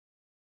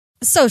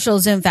Social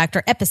Zoom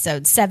Factor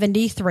episode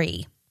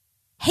 73.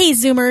 Hey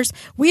Zoomers,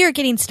 we are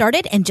getting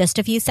started in just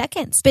a few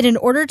seconds. But in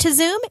order to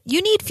Zoom,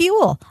 you need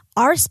fuel.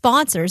 Our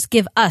sponsors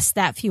give us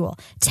that fuel.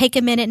 Take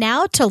a minute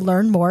now to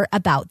learn more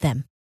about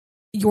them.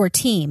 Your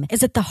team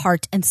is at the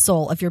heart and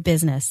soul of your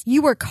business.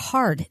 You work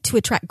hard to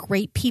attract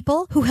great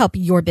people who help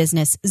your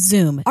business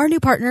Zoom. Our new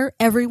partner,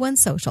 Everyone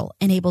Social,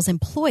 enables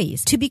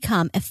employees to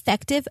become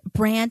effective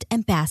brand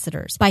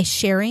ambassadors by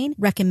sharing,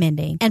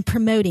 recommending, and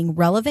promoting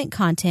relevant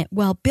content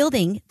while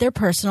building their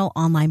personal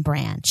online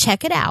brand.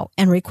 Check it out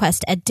and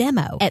request a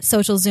demo at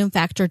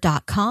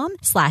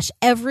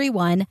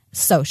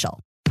socialzoomfactor.com/everyonesocial.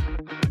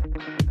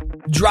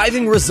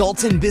 Driving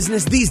results in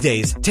business these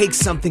days takes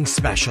something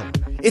special.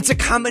 It's a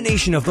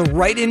combination of the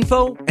right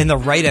info and the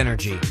right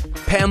energy.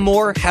 Pam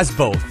Moore has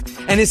both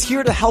and is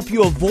here to help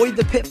you avoid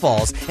the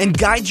pitfalls and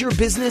guide your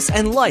business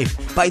and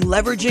life by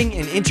leveraging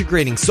and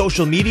integrating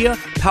social media,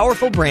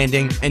 powerful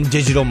branding, and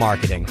digital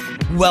marketing.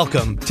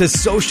 Welcome to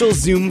Social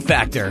Zoom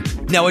Factor.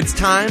 Now it's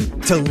time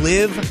to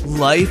live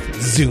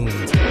life zoomed.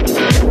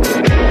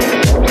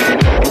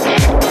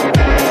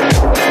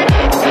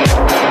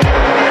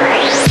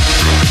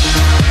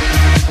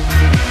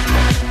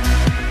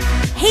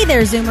 Hey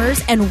there,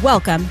 Zoomers, and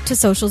welcome to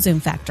Social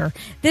Zoom Factor.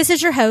 This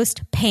is your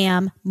host,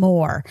 Pam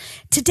Moore.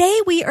 Today,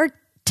 we are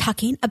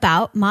talking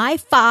about my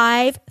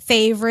 5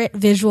 favorite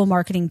visual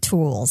marketing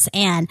tools.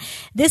 And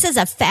this is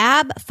a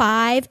Fab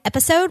 5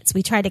 episode, so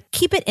we try to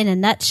keep it in a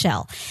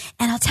nutshell.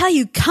 And I'll tell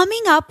you,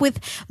 coming up with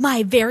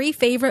my very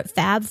favorite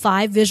Fab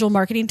 5 visual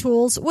marketing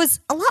tools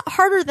was a lot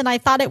harder than I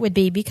thought it would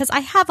be because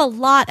I have a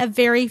lot of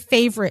very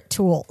favorite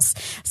tools.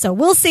 So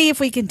we'll see if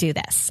we can do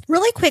this.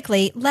 Really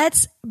quickly,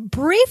 let's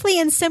briefly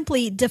and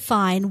simply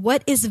define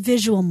what is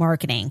visual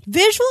marketing.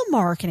 Visual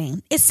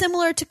marketing is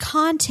similar to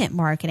content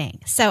marketing.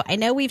 So I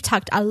know we've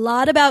talked a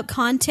lot about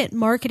content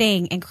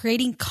marketing and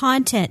creating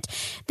content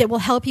that will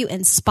help you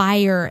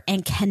inspire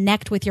and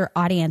connect with your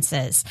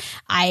audiences.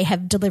 I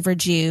have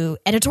delivered you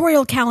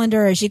editorial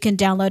calendars you can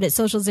download at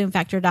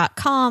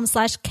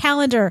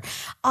socialzoomfactor.com/calendar,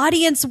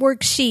 audience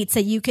worksheets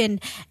that you can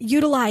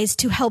utilize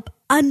to help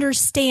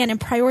understand and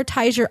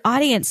prioritize your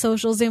audience,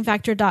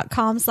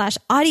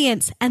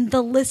 socialzoomfactor.com/audience, and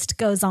the list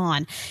goes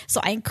on.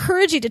 So I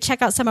encourage you to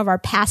check out some of our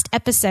past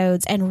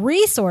episodes and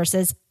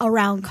resources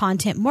around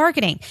content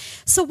marketing.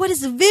 So what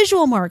is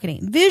visual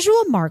marketing?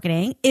 Visual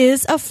marketing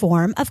is a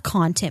form of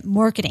content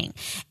marketing.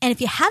 And if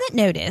you haven't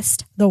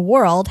noticed, the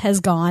world has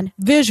gone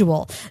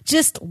visual.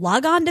 Just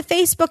log on to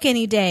Facebook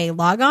any day,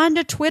 log on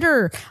to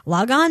Twitter,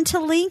 log on to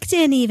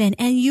LinkedIn even,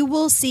 and you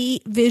will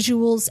see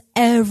visuals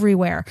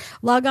everywhere.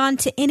 Log on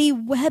to any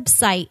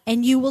website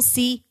and you will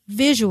see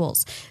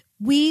visuals.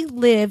 We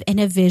live in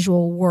a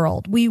visual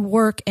world. We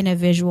work in a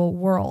visual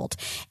world.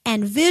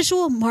 And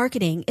visual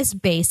marketing is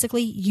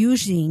basically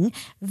using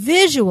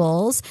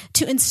visuals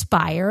to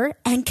inspire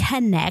and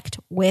connect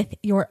with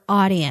your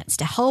audience,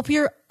 to help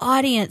your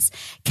audience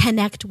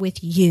connect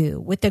with you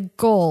with the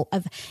goal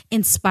of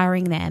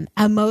inspiring them,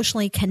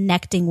 emotionally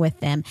connecting with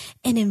them,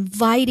 and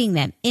inviting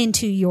them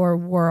into your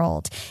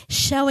world,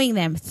 showing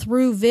them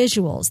through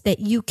visuals that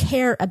you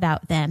care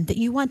about them, that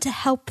you want to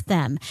help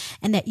them,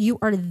 and that you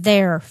are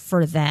there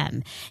for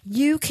them.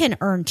 You can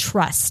earn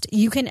trust.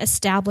 You can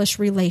establish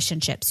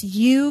relationships.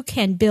 You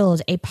can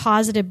build a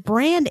positive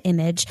brand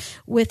image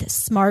with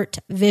smart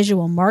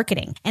visual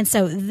marketing. And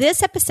so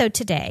this episode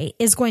today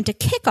is going to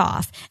kick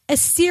off a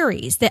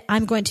series that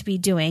I'm going to be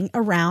doing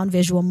around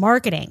visual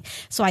marketing.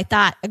 So I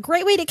thought a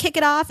great way to kick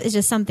it off is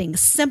just something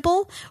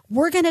simple.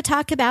 We're going to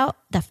talk about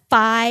the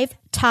 5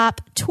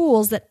 top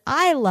tools that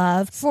I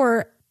love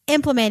for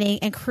implementing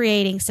and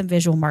creating some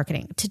visual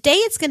marketing. Today,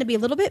 it's going to be a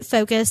little bit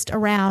focused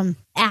around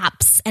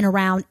apps and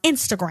around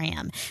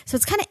Instagram. So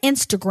it's kind of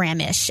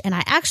Instagram-ish. And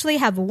I actually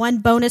have one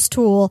bonus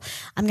tool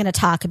I'm going to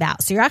talk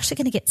about. So you're actually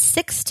going to get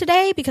 6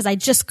 today because I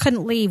just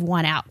couldn't leave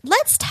one out.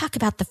 Let's talk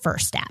about the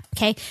first app,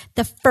 okay?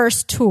 The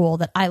first tool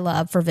that I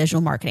love for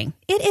visual marketing.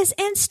 It is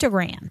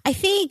Instagram. I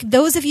think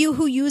those of you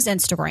who use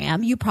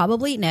Instagram, you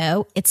probably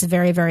know it's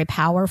very, very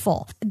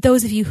powerful.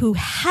 Those of you who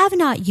have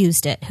not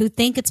used it, who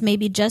think it's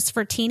maybe just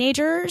for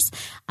teenagers,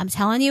 I'm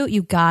telling you,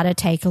 you got to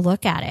take a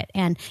look at it.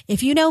 And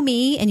if you know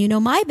me and you know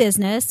my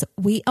business,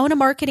 we own a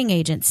marketing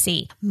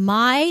agency.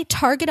 My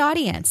target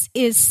audience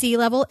is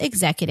C-level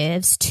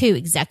executives to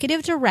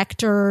executive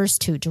directors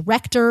to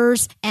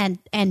directors and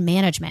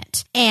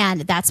management.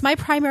 And that's my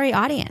primary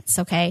audience,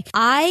 okay?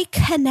 I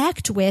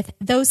connect with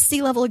those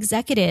C-level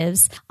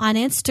executives on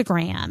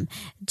Instagram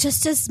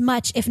just as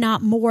much, if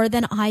not more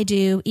than I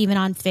do even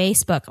on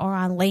Facebook or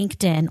on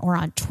LinkedIn or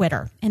on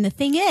Twitter. And the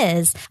thing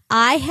is,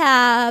 I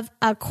have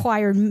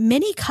acquired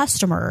many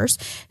customers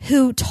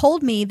who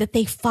told me that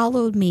they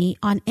followed me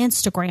on Instagram.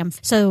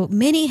 So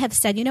many have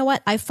said, you know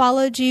what? I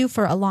followed you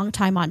for a long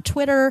time on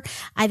Twitter.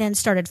 I then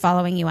started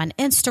following you on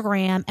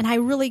Instagram and I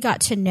really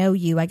got to know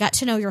you. I got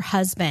to know your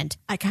husband.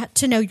 I got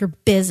to know your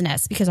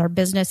business because our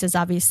business is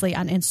obviously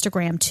on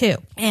Instagram too.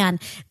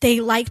 And they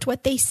liked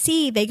what they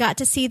see. They got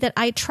to see that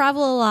I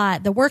travel a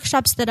lot, the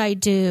workshops that I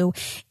do,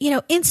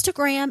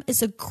 Instagram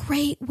is a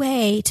great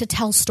way to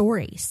tell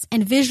stories.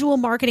 And visual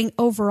marketing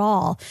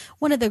overall,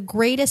 one of the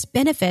greatest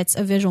benefits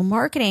of visual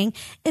marketing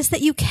is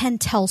that you can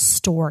tell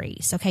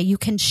stories. Okay. You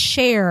can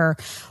share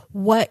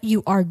what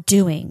you are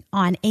doing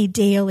on a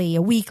daily,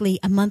 a weekly,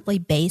 a monthly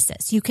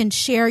basis. You can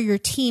share your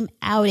team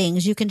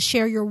outings. You can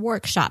share your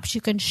workshops.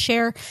 You can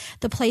share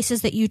the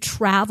places that you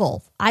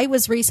travel. I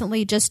was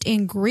recently just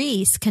in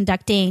Greece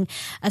conducting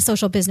a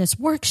social business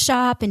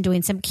workshop and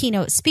doing some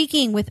keynote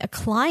speaking with a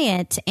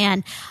client,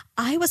 and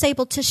I was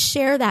able to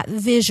share that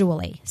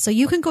visually. So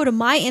you can go to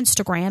my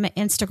Instagram at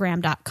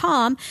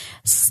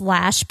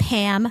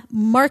instagram.com/Pam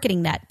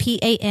Marketing-Nut,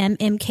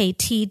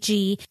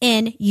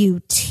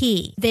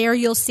 PAMMKTGNUT. There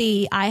you'll see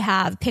I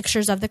have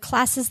pictures of the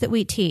classes that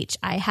we teach.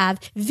 I have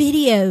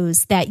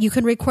videos that you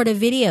can record a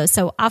video.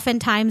 So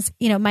oftentimes,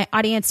 my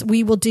audience,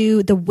 we will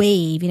do the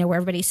wave, where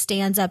everybody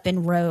stands up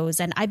in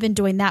rows. And I've been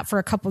doing that for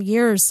a couple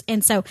years.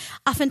 And so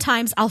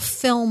oftentimes I'll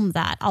film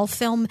that. I'll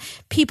film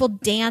people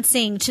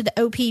dancing to the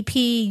OPP,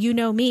 You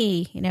Know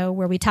Me,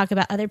 where we talk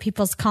about other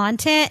people's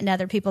content and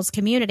other people's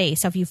community.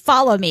 So if you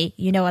follow me,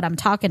 you know what I'm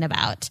talking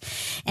about.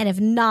 And if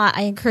not,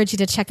 I encourage you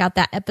to check out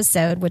that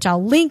episode, which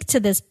I'll link to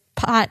this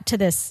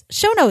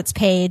show notes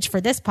page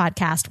for this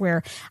podcast,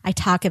 where I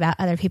talk about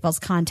other people's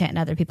content and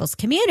other people's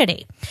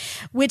community,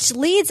 which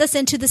leads us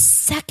into the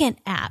second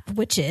app,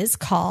 which is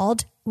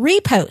called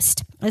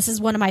Repost. This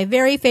is one of my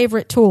very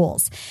favorite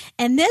tools.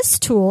 And this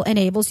tool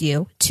enables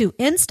you to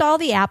install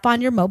the app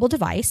on your mobile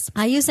device.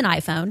 I use an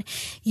iPhone.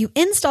 You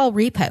install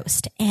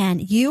Repost,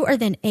 and you are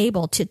then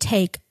able to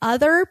take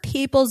other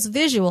people's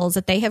visuals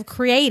that they have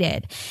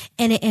created,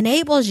 and it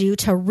enables you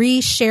to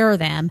reshare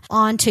them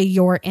onto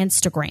your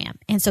Instagram.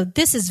 And so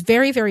this is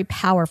very, very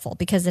powerful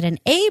because it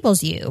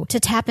enables you to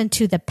tap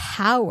into the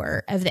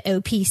power of the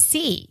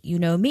OPC. You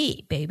know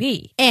me,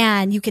 baby.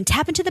 And you can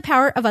tap into the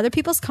power of other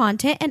people's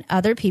content and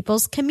other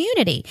people's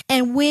community.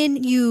 And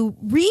when you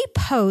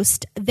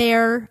repost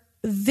their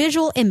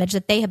visual image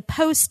that they have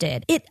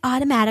posted, it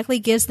automatically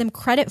gives them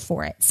credit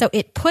for it. So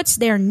it puts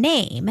their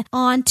name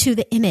onto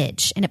the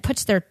image, and it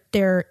puts their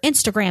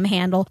Instagram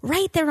handle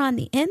right there on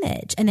the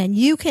image. And then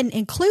you can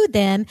include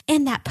them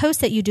in that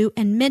post that you do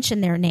and mention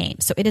their name.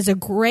 So it is a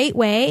great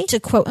way to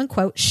quote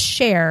unquote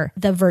share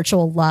the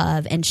virtual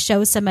love and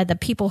show some of the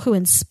people who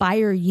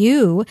inspire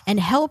you and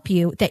help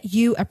you that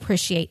you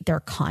appreciate their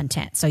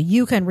content. So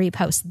you can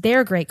repost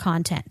their great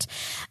content.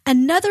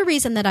 Another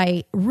reason that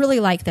I really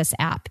like this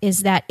app is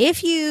that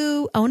if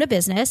you own a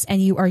business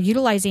and you are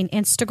utilizing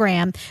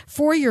Instagram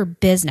for your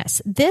business,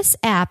 this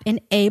app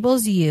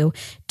enables you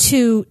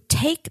to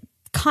take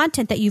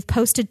content that you've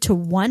posted to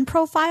one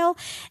profile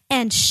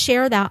and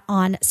share that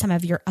on some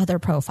of your other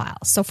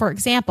profiles. So for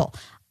example,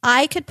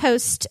 I could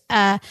post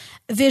a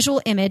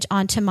visual image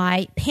onto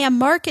my Pam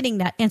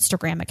Marketing-Nut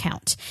Instagram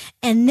account.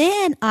 And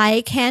then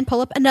I can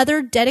pull up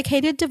another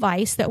dedicated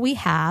device that we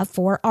have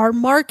for our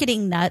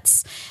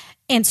Marketing-Nuts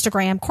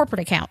Instagram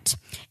corporate account.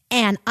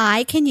 And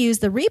I can use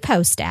the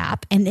Repost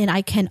app, and then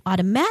I can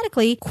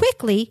automatically,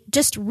 quickly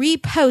just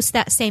repost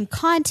that same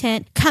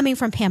content coming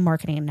from Pam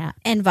Marketing-Nut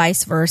and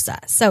vice versa.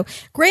 So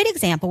great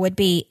example would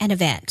be an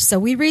event. So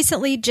we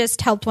recently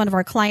just helped one of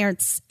our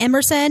clients,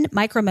 Emerson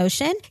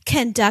Micromotion,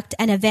 conduct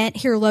an event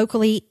here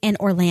locally in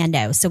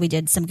Orlando. So we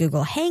did some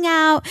Google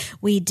Hangout,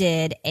 we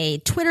did a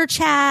Twitter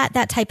chat,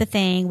 that type of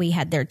thing. We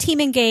had their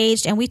team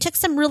engaged, and we took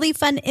some really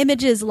fun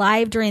images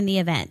live during the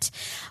event.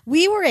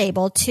 We were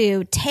able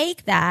to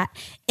take that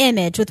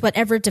image with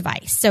whatever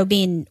device, so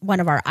being one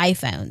of our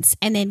iPhones,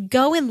 and then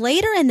go in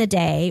later in the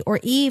day or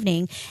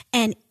evening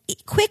and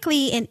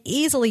quickly and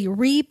easily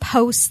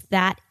repost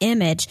that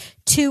image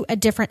to a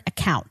different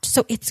account.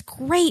 So it's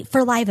great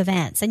for live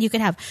events. And you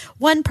can have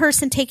one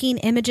person taking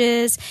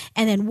images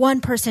and then one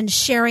person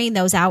sharing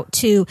those out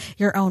to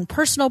your own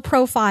personal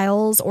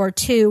profiles or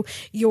to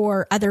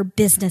your other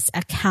business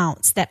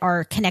accounts that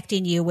are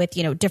connecting you with,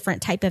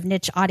 different type of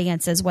niche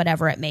audiences,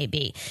 whatever it may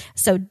be.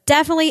 So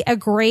definitely a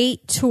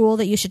great tool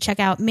that you should check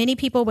out. Many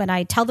people, when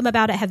I tell them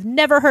about it, have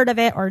never heard of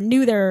it or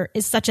knew there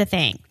is such a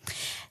thing.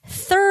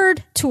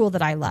 Third tool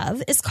that I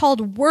love is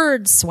called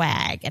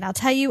WordSwag. And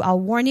I'll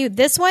warn you,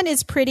 this one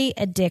is pretty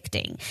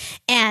addicting.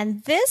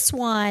 And this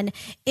one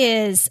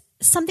is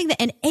something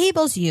that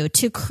enables you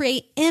to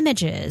create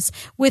images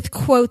with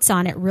quotes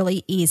on it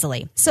really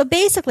easily. So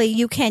basically,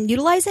 you can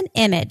utilize an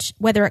image,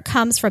 whether it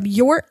comes from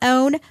your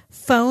own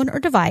phone or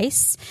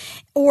device,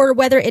 or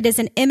whether it is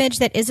an image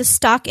that is a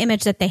stock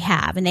image that they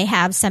have, and they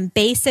have some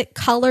basic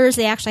colors.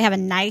 They actually have a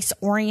nice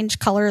orange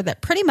color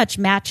that pretty much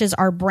matches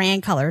our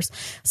brand colors.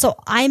 So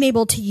I'm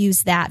able to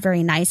use that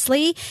very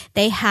nicely.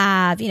 They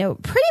have,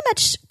 pretty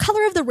much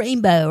color of the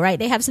rainbow, right?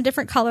 They have some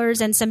different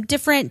colors and some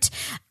different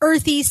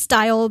earthy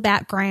style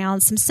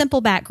backgrounds, some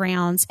simple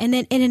backgrounds, and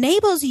then it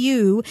enables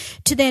you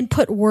to then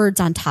put words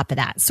on top of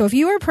that. So if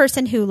you are a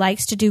person who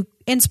likes to do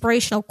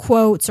inspirational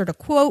quotes or to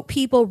quote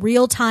people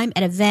real time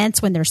at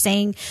events when they're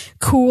saying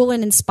cool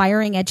and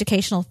inspiring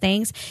educational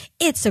things,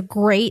 it's a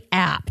great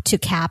app to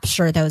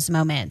capture those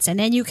moments. And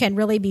then you can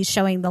really be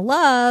showing the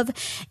love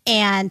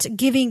and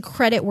giving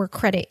credit where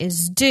credit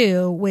is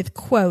due with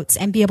quotes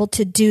and be able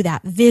to do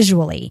that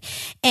visually.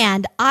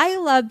 And I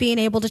love being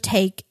able to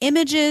take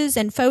images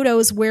and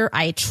photos where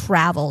I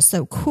travel.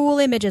 So cool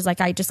images,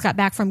 like I just got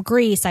back from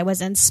Greece. I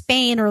was in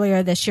Spain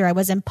earlier this year. I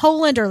was in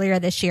Poland earlier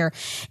this year.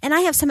 And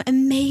I have some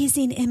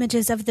amazing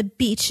images of the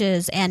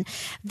beaches and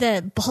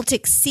the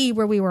Baltic Sea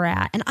where we were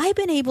at. And I've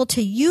been able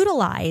to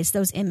utilize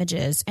those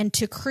images and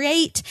to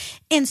create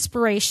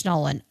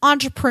inspirational and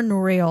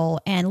entrepreneurial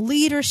and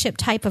leadership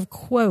type of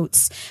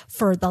quotes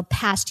for the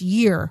past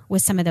year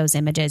with some of those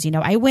images. You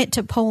know, I went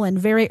to Poland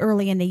very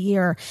early in the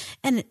year,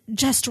 and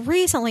just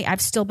recently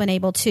I've still been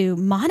able to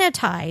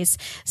monetize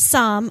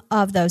some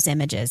of those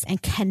images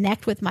and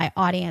connect with my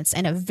audience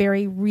in a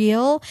very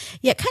real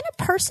yet kind of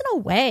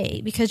personal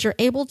way, because you're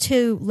able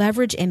to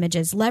leverage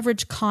images,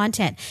 leverage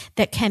content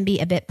that can be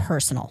a bit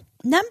personal.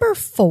 Number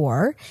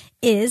 4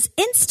 is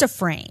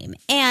Instaframe.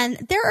 And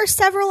there are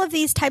several of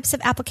these types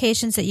of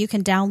applications that you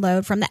can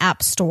download from the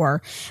App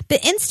Store.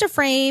 But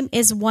Instaframe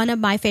is one of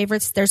my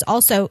favorites. There's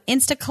also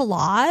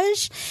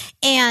Instacollage.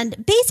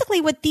 And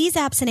basically what these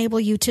apps enable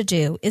you to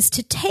do is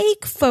to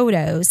take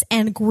photos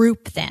and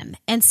group them.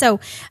 And so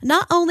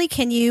not only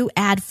can you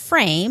add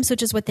frames,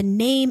 which is what the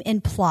name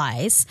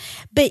implies,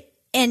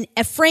 and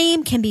a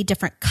frame can be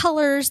different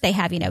colors. They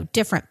have,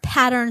 different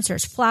patterns.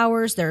 There's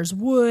flowers, there's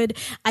wood.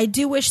 I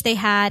do wish they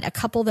had a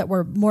couple that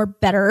were more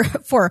better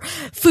for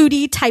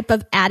foodie type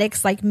of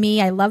addicts like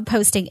me. I love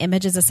posting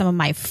images of some of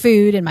my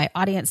food, and my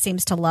audience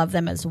seems to love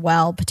them as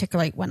well,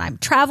 particularly when I'm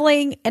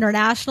traveling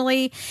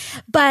internationally.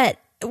 But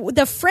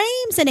the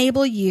frames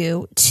enable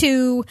you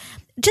to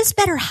just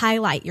better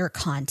highlight your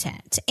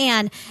content.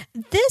 And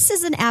this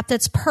is an app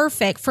that's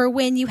perfect for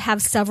when you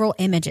have several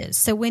images.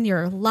 So when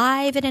you're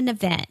live at an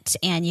event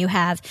and you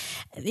have,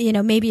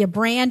 maybe a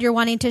brand you're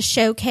wanting to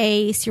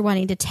showcase, you're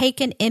wanting to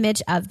take an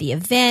image of the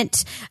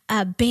event,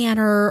 a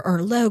banner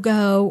or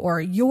logo,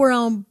 or your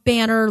own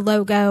banner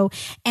logo.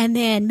 And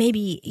then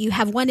maybe you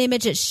have one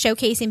image that's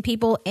showcasing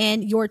people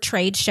in your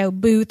trade show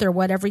booth or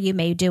whatever you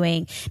may be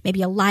doing,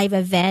 maybe a live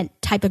event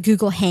type of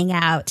Google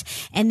Hangout.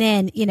 And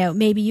then,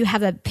 maybe you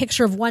have a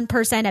picture of one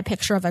person, a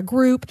picture of a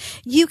group.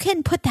 You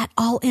can put that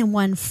all in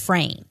one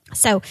frame.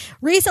 So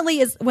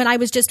recently, when I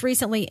was just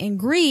recently in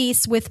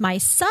Greece with my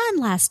son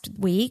last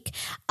week,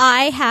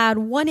 I had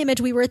one image.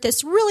 We were at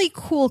this really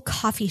cool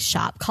coffee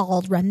shop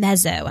called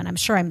Ramezzo, and I'm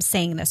sure I'm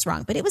saying this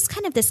wrong, but it was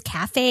kind of this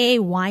cafe,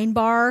 wine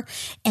bar,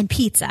 and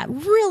pizza.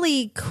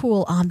 Really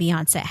cool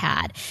ambiance it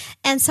had.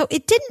 And so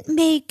it didn't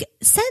make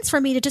sense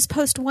for me to just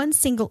post one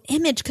single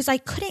image because I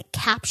couldn't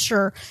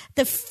capture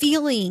the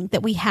feeling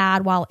that we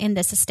had while in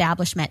this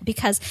establishment,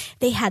 because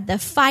they had the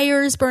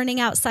fires burning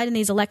outside in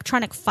these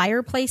electronic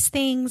fireplace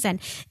things. And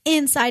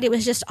inside it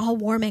was just all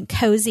warm and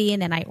cozy.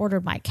 And then I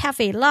ordered my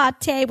cafe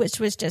latte, which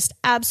was just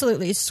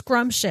absolutely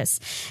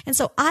scrumptious. And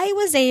so I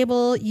was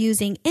able,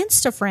 using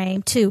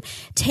Instaframe, to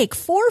take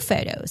 4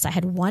 photos. I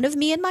had one of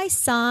me and my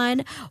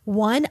son,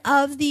 one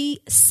of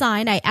the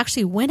sign. I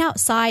actually went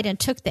outside and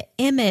took the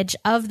image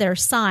of their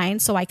sign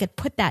so I could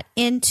put that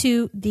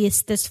into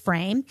this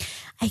frame.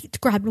 I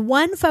grabbed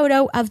one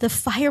photo of the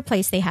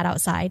fireplace they had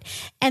outside,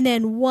 and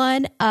then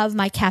one of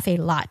my cafe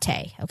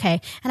latte. Okay.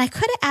 And I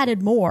could have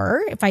added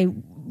more if I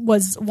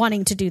was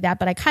wanting to do that,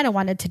 but I kind of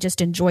wanted to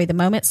just enjoy the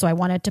moment. So I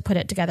wanted to put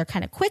it together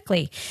kind of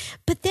quickly.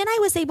 But then I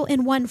was able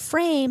in one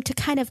frame to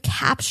kind of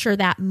capture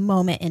that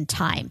moment in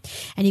time.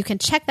 And you can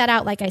check that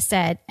out, like I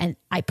said, and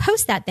I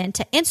post that then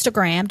to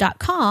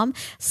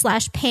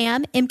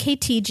Instagram.com/Pam,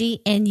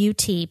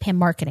 MKTGNUT, Pam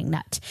Marketing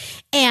Nut.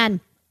 And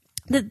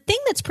the thing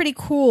that's pretty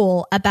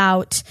cool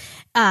about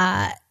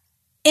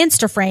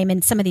Instaframe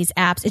and some of these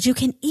apps is you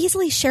can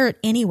easily share it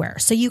anywhere.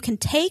 So you can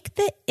take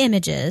the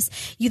images,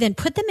 you then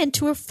put them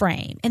into a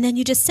frame, and then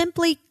you just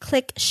simply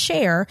click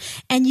share,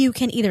 and you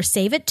can either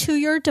save it to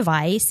your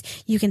device,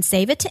 you can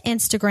save it to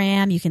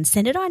Instagram, you can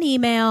send it on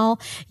email,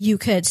 you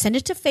could send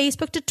it to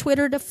Facebook, to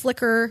Twitter, to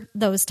Flickr,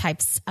 those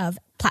types of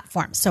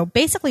platforms. So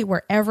basically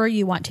wherever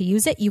you want to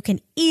use it, you can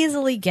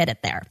easily get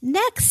it there.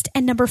 Next,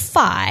 and number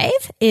 5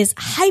 is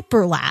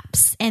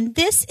Hyperlapse. And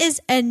this is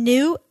a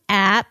new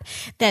app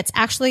that's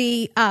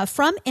actually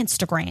from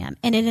Instagram,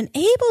 and it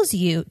enables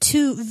you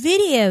to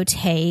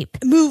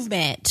videotape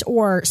movement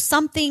or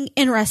something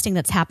interesting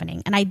that's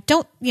happening. And I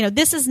don't,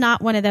 this is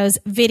not one of those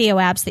video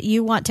apps that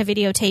you want to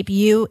videotape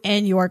you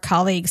and your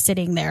colleagues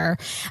sitting there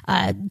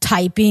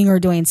typing or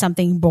doing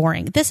something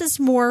boring. This is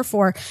more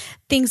for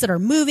things that are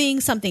moving,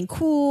 something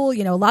cool.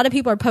 A lot of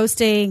people are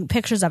posting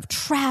pictures of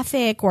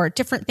traffic or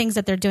different things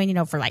that they're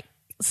doing, for like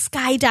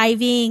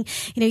skydiving,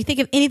 you think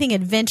of anything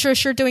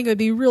adventurous you're doing, it would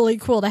be really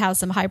cool to have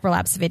some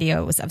hyperlapse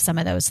videos of some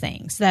of those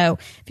things. So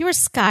if you were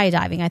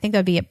skydiving, I think that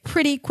would be a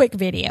pretty quick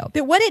video.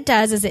 But what it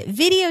does is it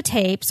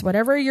videotapes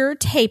whatever you're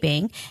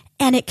taping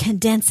and it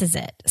condenses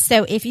it.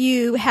 So if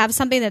you have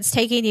something that's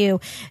taking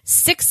you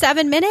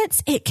 6-7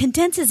 minutes, it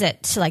condenses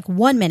it to like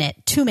 1 minute,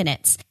 2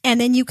 minutes.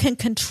 And then you can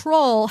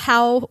control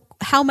how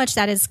much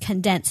that is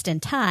condensed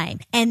in time.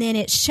 And then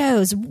it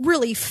shows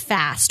really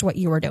fast what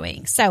you were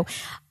doing. So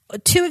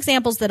 2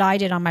 examples that I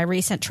did on my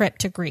recent trip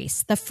to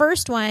Greece. The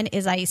first one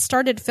is I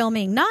started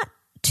filming not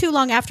too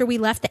long after we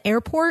left the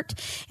airport.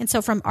 And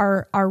so from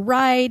our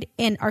ride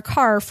in our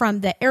car from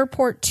the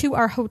airport to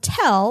our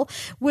hotel,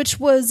 which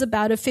was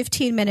about a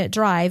 15-minute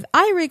drive,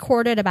 I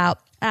recorded about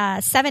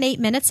 7-8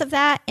 minutes of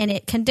that, and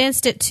it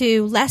condensed it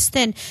to less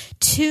than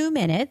 2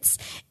 minutes.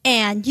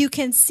 And you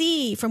can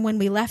see from when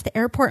we left the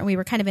airport and we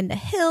were kind of in the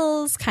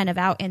hills, kind of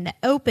out in the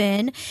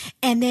open.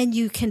 And then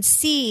you can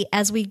see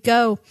as we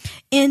go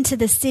into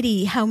the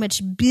city, how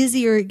much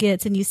busier it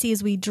gets. And you see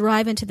as we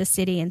drive into the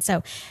city. And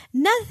so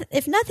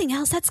if nothing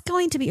else, that's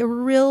going to be a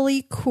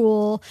really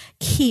cool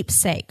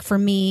keepsake for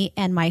me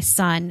and my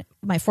son,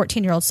 my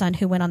 14-year-old son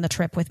who went on the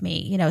trip with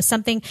me,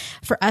 something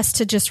for us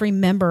to just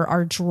remember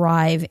our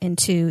drive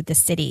into the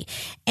city.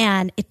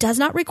 And it does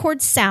not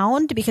record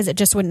sound because it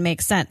just wouldn't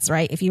make sense,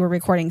 right? If you were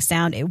recording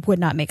sound, it would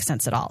not make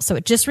sense at all. So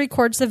it just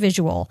records the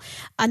visual.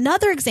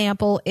 Another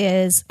example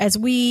is as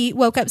we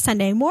woke up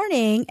Sunday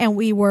morning and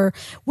we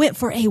went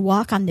for a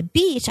walk on the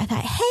beach, I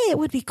thought, hey, it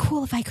would be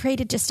cool if I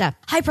created just a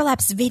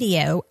hyperlapse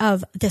video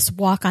of this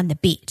walk on the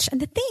beach.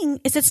 And the thing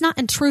is, it's not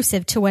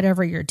intrusive to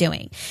whatever you're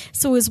doing.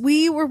 So as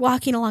we were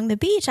walking along the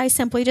beach, I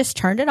simply just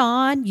turned it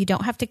on. You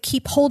don't have to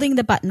keep holding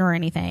the button or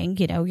anything,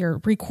 your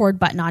record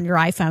button on your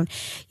iPhone.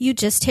 You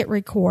just hit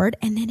record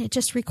and then it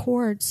just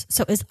records.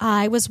 So as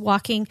I was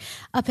walking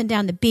up and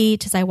down the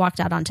beach, as I walked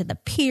out onto the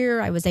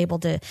pier, I was able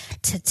to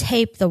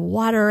tape the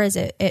water as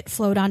it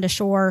flowed onto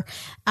shore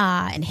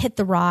and hit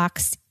the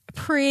rocks.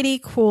 Pretty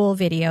cool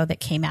video that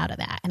came out of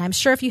that. And I'm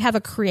sure if you have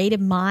a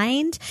creative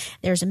mind,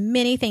 there's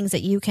many things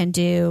that you can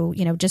do,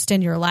 just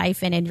in your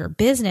life and in your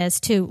business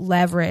to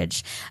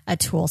leverage a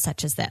tool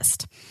such as this.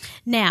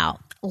 Now,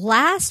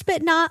 last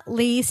but not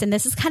least, and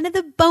this is kind of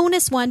the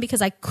bonus one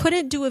because I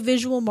couldn't do a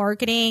visual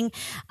marketing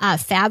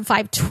Fab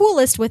 5 tool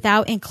list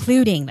without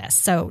including this.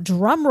 So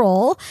drum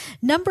roll,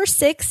 number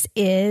 6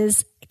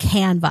 is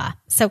Canva.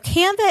 So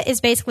Canva is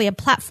basically a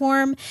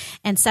platform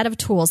and set of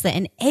tools that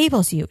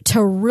enables you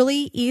to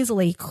really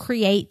easily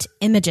create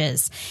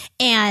images.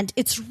 And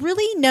it's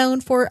really known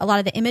for a lot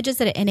of the images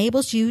that it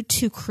enables you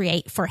to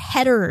create for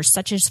headers,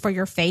 such as for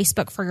your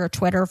Facebook, for your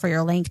Twitter, for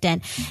your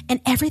LinkedIn, and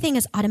everything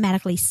is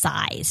automatically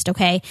sized.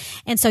 Okay.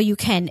 And so you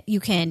can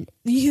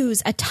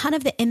use a ton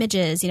of the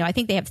images. I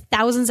think they have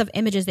thousands of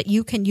images that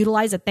you can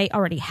utilize that they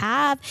already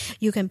have.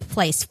 You can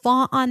place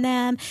font on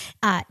them,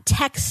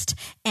 text,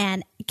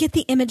 and get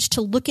the image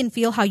to look and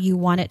feel how you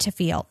want it to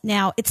feel.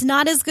 Now, it's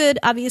not as good,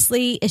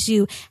 obviously, as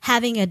you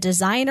having a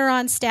designer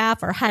on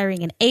staff or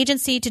hiring an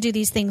agency to do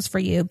these things for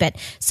you, but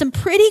some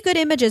pretty good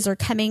images are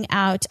coming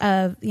out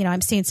of,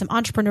 I'm seeing some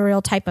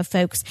entrepreneurial type of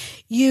folks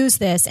use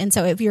this. And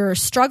so if you're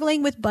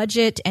struggling with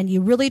budget and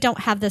you really don't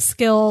have the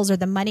skills or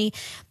the money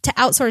to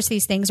outsource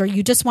these things, or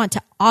you just want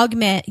to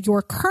augment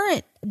your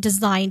current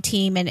design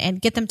team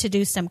and get them to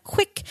do some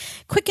quick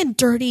and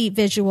dirty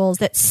visuals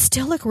that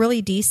still look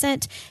really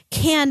decent,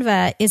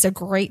 Canva is a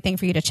great thing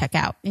for you to check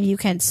out. And you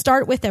can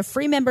start with a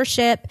free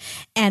membership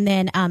and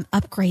then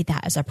upgrade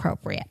that as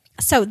appropriate.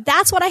 So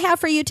that's what I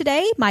have for you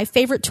today, my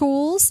favorite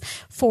tools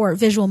for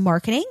visual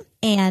marketing.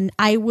 And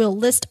I will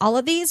list all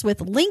of these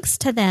with links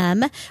to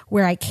them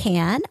where I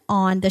can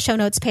on the show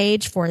notes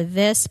page for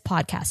this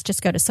podcast.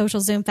 Just go to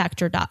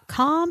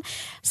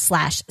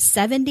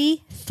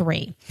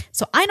socialzoomfactor.com/73.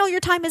 So I know your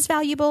time is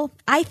valuable.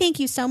 I thank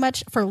you so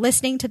much for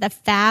listening to the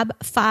Fab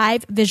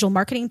 5 visual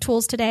marketing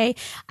tools today.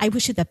 I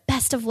wish you the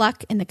best of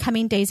luck in the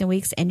coming days and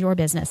weeks in your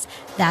business.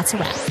 That's a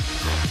wrap.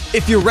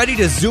 If you're ready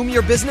to zoom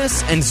your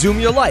business and zoom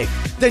your life,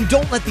 then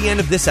don't let the end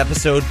of this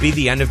episode be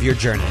the end of your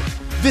journey.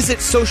 Visit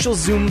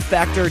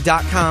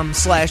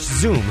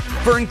socialzoomfactor.com/zoom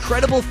for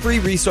incredible free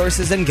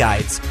resources and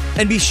guides.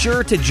 And be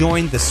sure to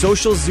join the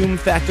Social Zoom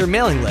Factor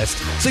mailing list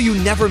so you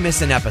never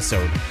miss an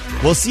episode.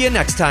 We'll see you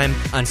next time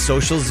on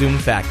Social Zoom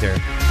Factor.